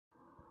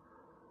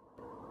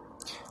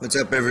What's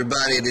up,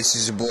 everybody? This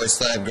is your boy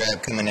Slide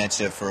Grab coming at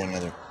you for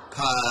another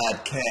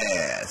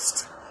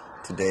podcast.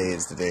 Today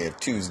is the day of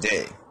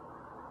Tuesday.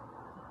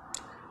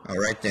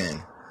 Alright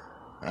then.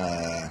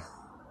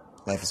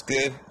 Life is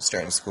good.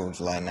 Starting school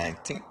July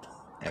 19th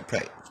at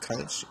Pratt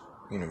College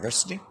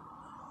University.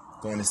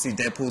 Going to see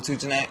Deadpool 2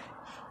 tonight.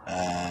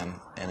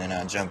 And then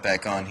I'll jump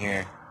back on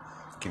here,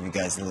 give you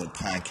guys a little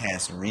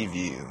podcast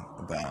review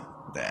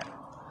about that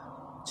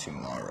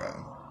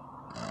tomorrow.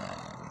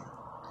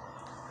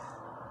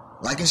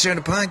 Like and share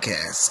the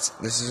podcast.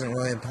 This isn't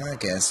really a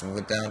podcast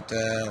without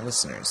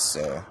listeners.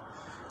 So,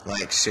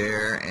 like,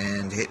 share,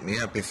 and hit me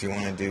up if you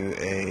want to do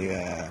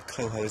a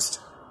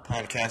co-host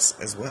podcast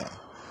as well.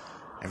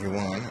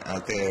 Everyone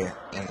out there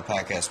in the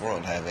podcast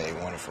world, have a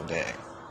wonderful day.